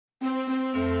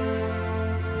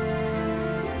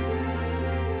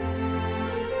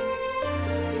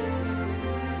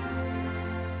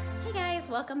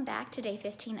welcome back to day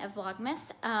 15 of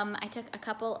Vlogmas. I took a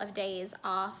couple of days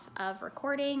off of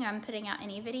recording. I'm putting out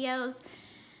any videos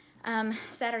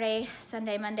Saturday,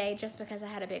 Sunday, Monday, just because I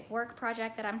had a big work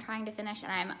project that I'm trying to finish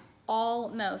and I'm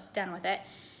almost done with it.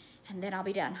 And then I'll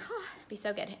be done. It'd be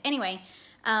so good. Anyway,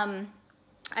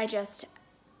 I just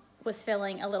was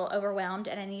feeling a little overwhelmed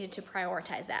and I needed to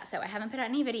prioritize that. So I haven't put out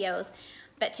any videos,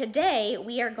 but today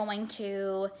we are going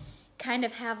to kind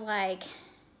of have like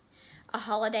a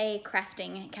holiday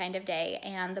crafting kind of day,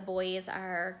 and the boys and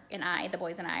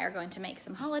I are going to make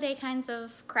some holiday kinds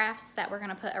of crafts that we're going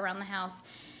to put around the house.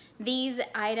 These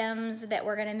items that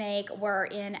we're going to make were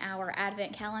in our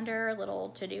advent calendar, little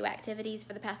to-do activities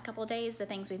for the past couple of days, the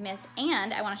things we've missed.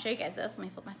 And I want to show you guys this. Let me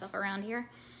flip myself around here.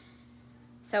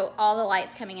 So all the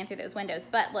lights coming in through those windows,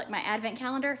 but look, my advent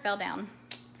calendar fell down.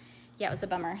 Yeah, it was a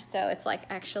bummer. So it's like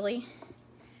actually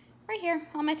right here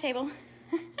on my table.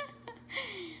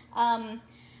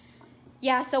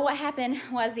 Yeah, so what happened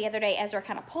was the other day Ezra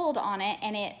kind of pulled on it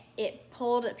and it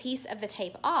pulled a piece of the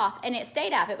tape off and it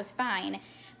stayed up, it was fine.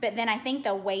 But then I think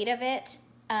the weight of it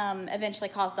eventually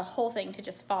caused the whole thing to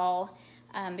just fall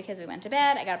because we went to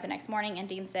bed. I got up the next morning and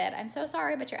Dean said, "I'm so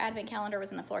sorry, but your advent calendar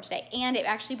was on the floor today." And it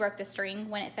actually broke the string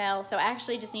when it fell. So I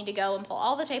actually just need to go and pull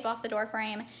all the tape off the door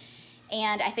frame.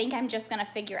 And I think I'm just gonna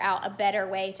figure out a better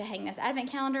way to hang this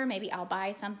advent calendar. Maybe I'll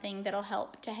buy something that'll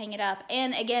help to hang it up.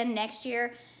 And again, next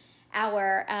year,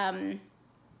 our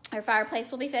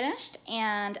fireplace will be finished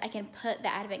and I can put the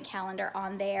advent calendar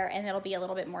on there and it'll be a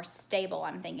little bit more stable,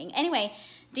 I'm thinking. Anyway,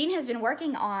 Dean has been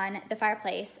working on the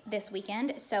fireplace this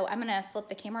weekend, so I'm gonna flip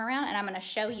the camera around and I'm gonna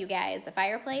show you guys the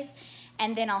fireplace,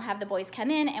 and then I'll have the boys come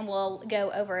in and we'll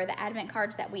go over the advent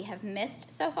cards that we have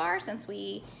missed so far since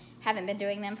we haven't been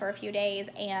doing them for a few days,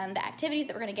 and the activities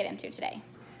that we're gonna get into today.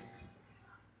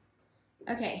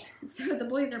 Okay, so the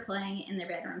boys are playing in their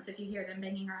bedroom, so if you hear them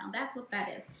banging around, that's what that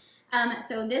is.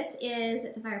 So this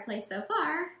is the fireplace so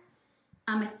far.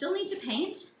 I still need to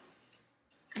paint.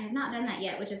 I have not done that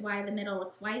yet, which is why the middle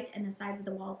looks white and the sides of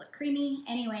the walls look creamy.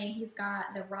 Anyway, he's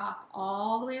got the rock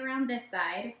all the way around this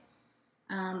side,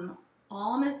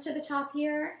 almost to the top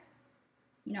here.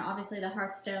 You know, obviously the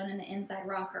hearthstone and the inside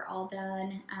rock are all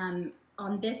done.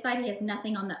 On this side, he has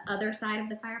nothing on the other side of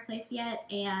the fireplace yet.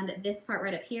 And this part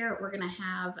right up here, we're gonna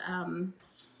have,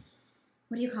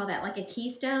 what do you call that? Like a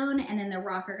keystone, and then the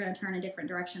rock are gonna turn a different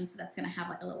direction. So that's gonna have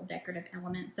like a little decorative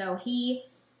element. So he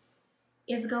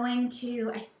is going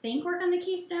to, I think, work on the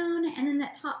keystone and then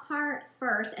that top part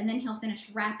first, and then he'll finish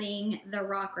wrapping the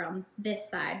rock around this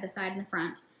side, the side in the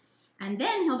front. And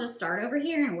then he'll just start over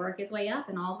here and work his way up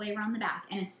and all the way around the back.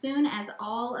 And as soon as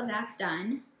all of that's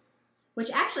done,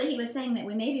 which actually he was saying that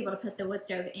we may be able to put the wood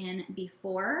stove in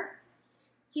before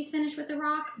he's finished with the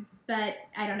rock, but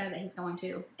I don't know that he's going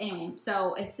to. Anyway,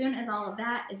 so as soon as all of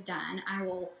that is done, I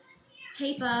will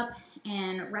tape up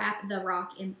and wrap the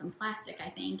rock in some plastic, I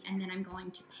think, and then I'm going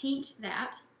to paint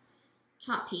that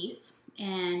top piece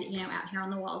and, you know, out here on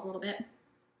the walls a little bit.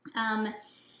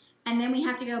 And then we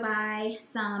have to go buy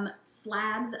some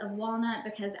slabs of walnut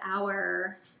because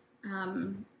our,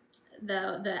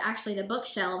 actually the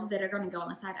bookshelves that are going to go on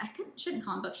the side, shouldn't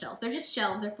call them bookshelves. They're just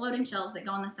shelves. They're floating shelves that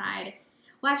go on the side.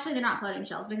 Well, actually they're not floating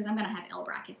shelves because I'm going to have L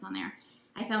brackets on there.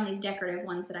 I found these decorative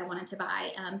ones that I wanted to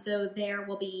buy. So there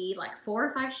will be like 4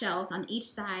 or 5 shelves on each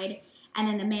side, and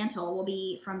then the mantle will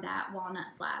be from that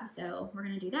walnut slab. So we're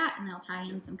going to do that, and they'll tie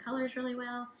in some colors really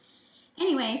well.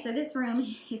 Anyway, so this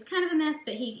room is kind of a mess,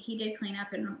 but he did clean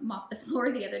up and mop the floor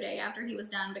the other day after he was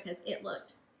done because it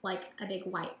looked like a big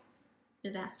white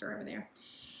disaster over there.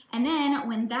 And then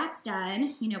when that's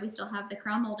done, you know, we still have the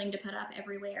crown molding to put up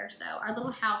everywhere. So our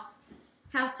little house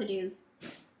to-dos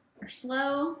are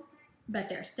slow, but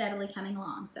they're steadily coming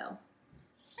along. So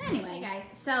anyway, guys,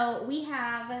 so we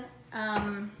have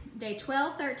day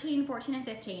 12, 13, 14, and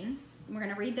 15. We're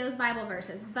going to read those Bible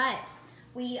verses, but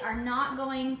we are not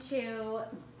going to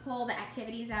pull the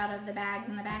activities out of the bags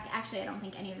in the back. Actually, I don't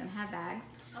think any of them have bags.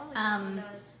 Oh, this one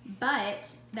does.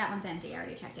 But that one's empty. I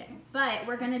already checked it. But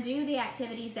we're going to do the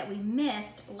activities that we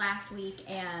missed last week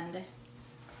and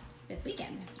this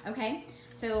weekend. Okay?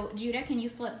 So, Judah, can you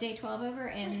flip day 12 over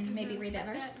and maybe read that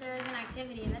verse? There is an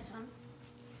activity in this one.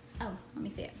 Oh, let me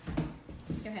see it.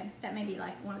 Go ahead. That may be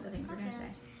like one of the things we're doing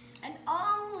today. And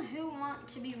all who want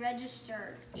to be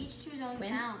registered, each to his own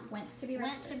town. Went to be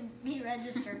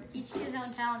registered. Each to his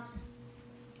own town.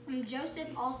 And Joseph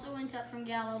also went up from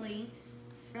Galilee,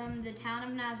 from the town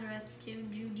of Nazareth to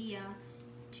Judea,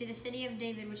 to the city of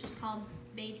David, which is called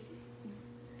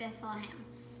Bethlehem.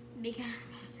 Because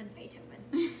I said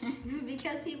Beethoven.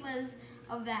 Because he was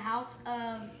of the house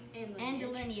of and the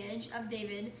lineage of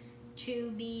David,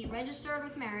 to be registered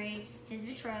with Mary, his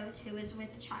betrothed, who is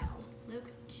with child. Luke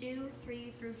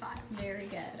 2:3-5. Very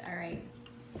good. All right.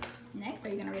 Next, are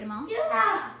you gonna read them all?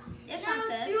 This one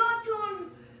says.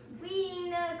 Reading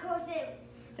the cursive.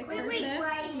 The cursive.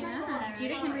 Yeah.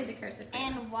 Judah can read the cursive.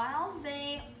 And while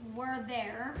they were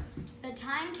there, the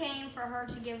time came for her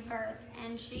to give birth,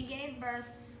 and she gave birth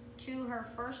to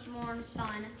her firstborn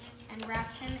son, and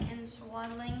wrapped him in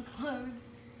swaddling clothes,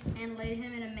 and laid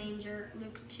him in a manger.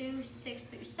 Luke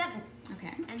 2:6-7.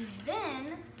 Okay. And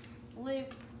then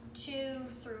Luke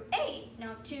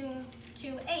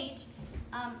 2:8.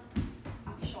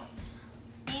 Short.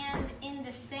 And in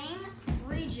the same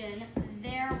region,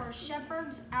 there were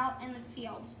shepherds out in the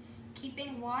fields,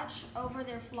 keeping watch over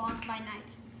their flock by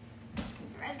night. You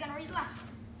guys gonna read the last one?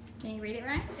 Can you read it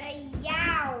right?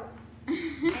 Yow.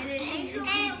 And an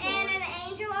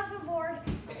angel of the Lord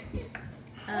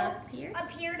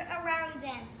Appeared around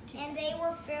them, and they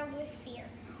were filled with fear.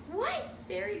 What?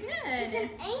 Very good. It's an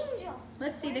angel.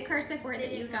 Let's see the cursive word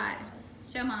that you got.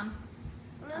 Show Mom.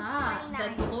 Luke The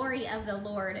 29. glory of the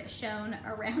Lord shone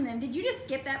around them. Did you just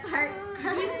skip that part?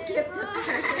 You skipped the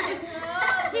cursive.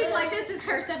 He's like, this is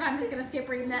cursive. I'm just going to skip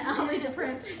reading that. I'll read the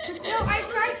print. No, I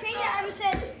tried saying that and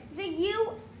said the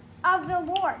you of the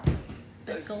Lord.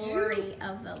 The glory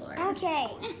of the Lord. Okay.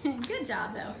 Good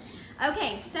job, though.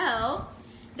 Okay, so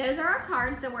those are our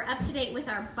cards. So we're up to date with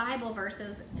our Bible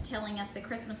verses telling us the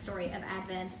Christmas story of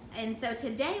Advent. And so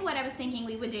today what I was thinking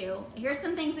we would do, here's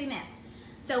some things we missed.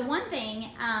 So one thing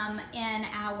in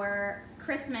our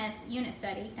Christmas unit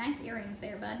study, nice earrings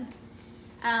there, bud.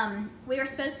 We were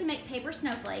supposed to make paper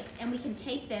snowflakes, and we can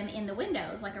tape them in the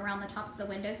windows, like around the tops of the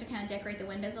windows to kind of decorate the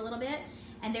windows a little bit.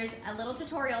 And there's a little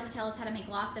tutorial to tell us how to make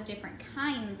lots of different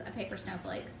kinds of paper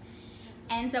snowflakes.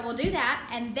 And so we'll do that,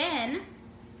 and then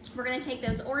we're gonna take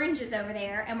those oranges over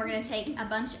there, and we're gonna take a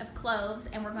bunch of cloves,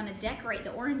 and we're gonna decorate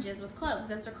the oranges with cloves.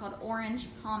 Those are called orange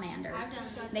pomanders.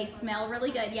 They smell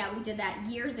really good. Yeah, we did that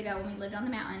years ago when we lived on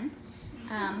the mountain.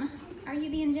 Are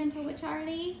you being gentle with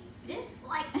Charlie? This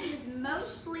is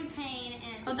mostly pain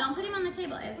and. Oh, don't put him on the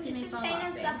table. He This may is fall pain off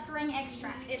and there. suffering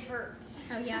extract. It hurts.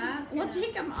 Oh yeah? Well,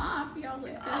 take them off. Y'all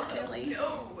look so silly.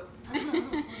 No.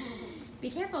 Be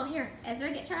careful. Here,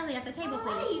 Ezra, get Charlie off the table, What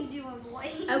are please. you doing,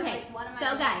 boy? Okay,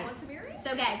 so guys, What's the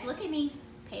berries? look at me.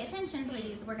 Pay attention,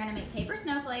 please. We're gonna make paper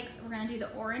snowflakes. We're gonna do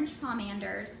the orange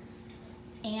pomanders,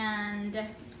 and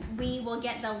we will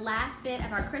get the last bit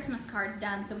of our Christmas cards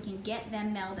done so we can get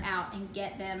them mailed out and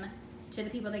get them to the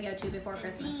people they go to before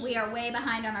Christmas. We are way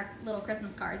behind on our little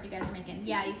Christmas cards you guys are making.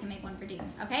 Yeah, you can make one for Dean,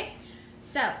 okay?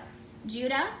 So,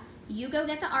 Judah, you go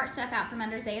get the art stuff out from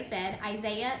under Isaiah's bed.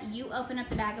 Isaiah, you open up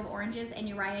the bag of oranges, and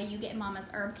Uriah, you get Mama's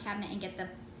herb cabinet and get the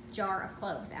jar of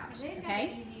cloves out,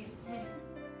 okay?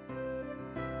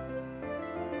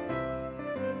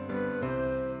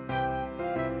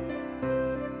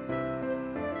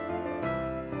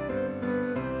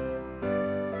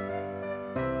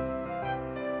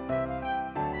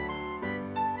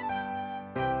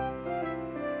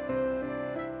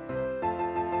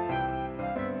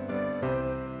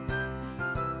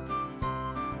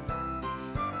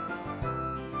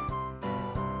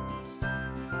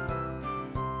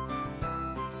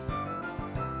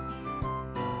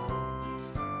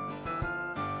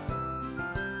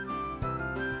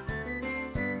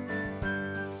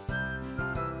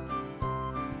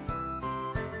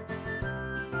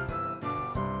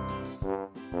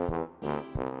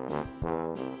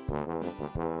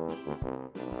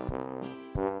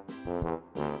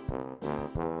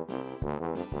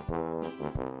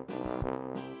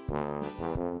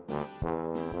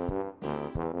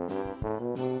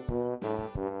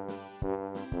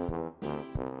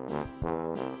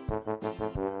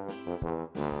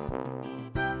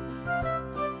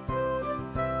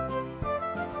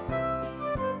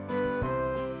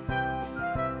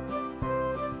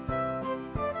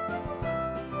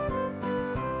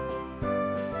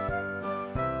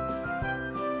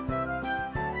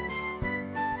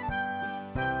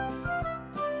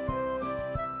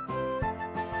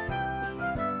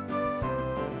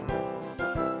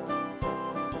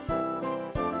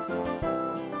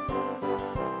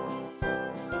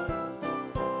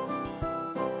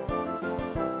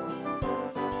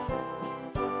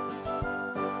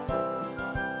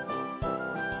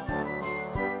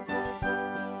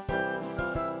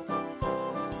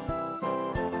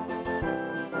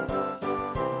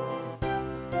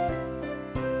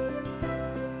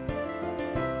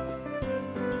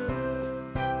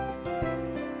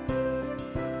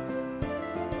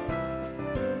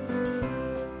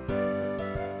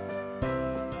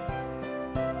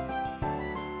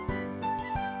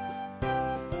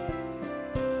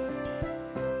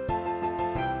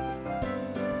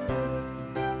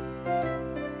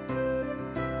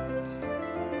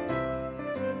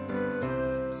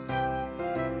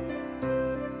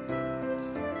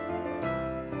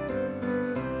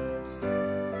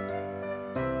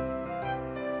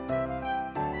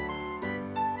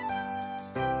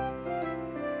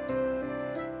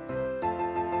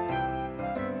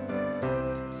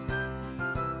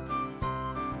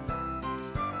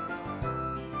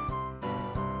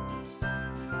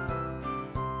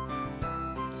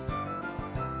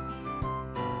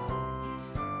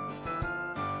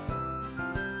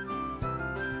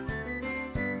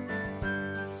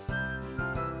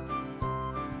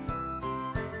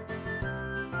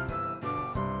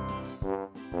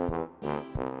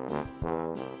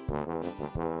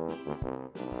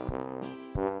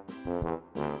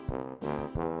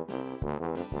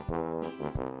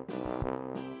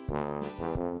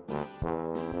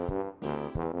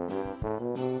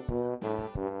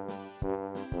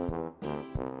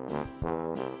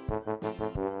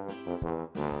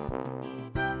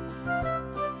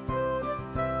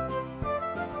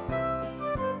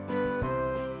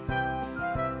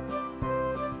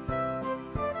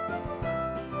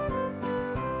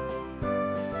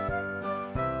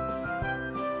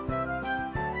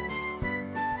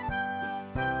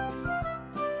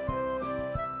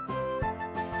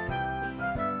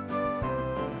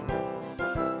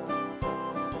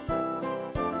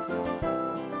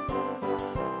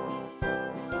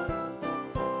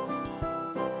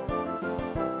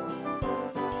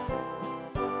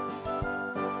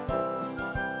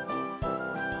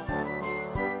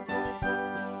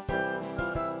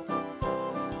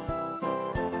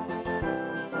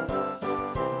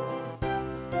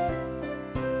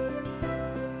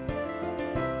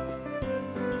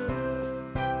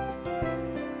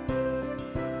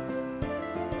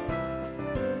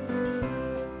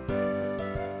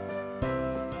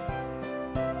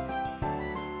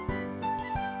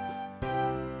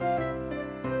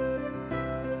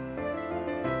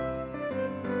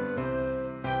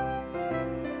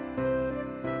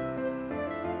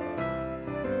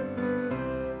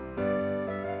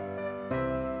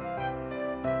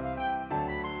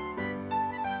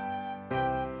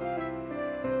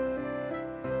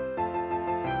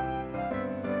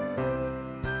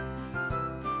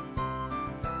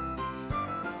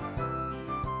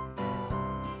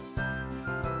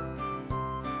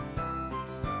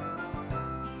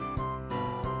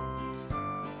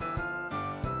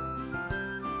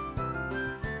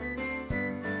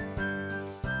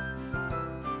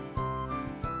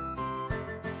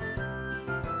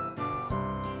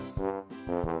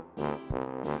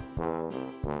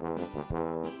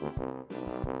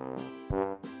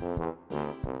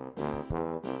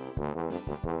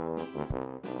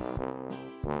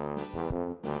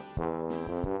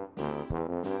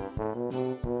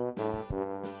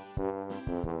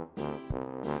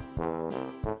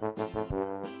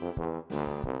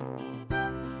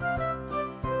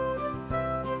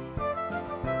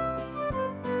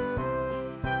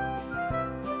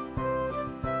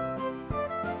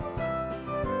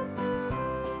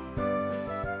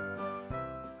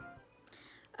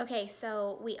 Okay,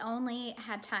 so we only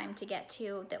had time to get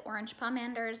to the orange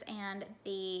pomanders and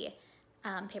the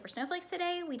paper snowflakes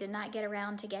today. We did not get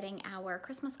around to getting our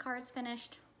Christmas cards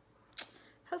finished.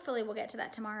 Hopefully we'll get to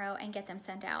that tomorrow and get them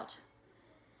sent out.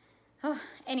 Oh,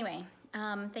 anyway,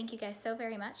 thank you guys so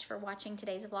very much for watching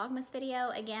today's Vlogmas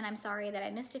video. Again, I'm sorry that I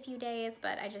missed a few days,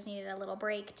 but I just needed a little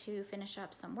break to finish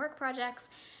up some work projects.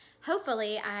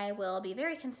 Hopefully I will be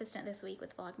very consistent this week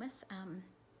with Vlogmas.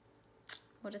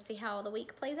 We'll just see how the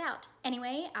week plays out.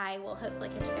 Anyway, I will hopefully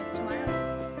catch you guys tomorrow.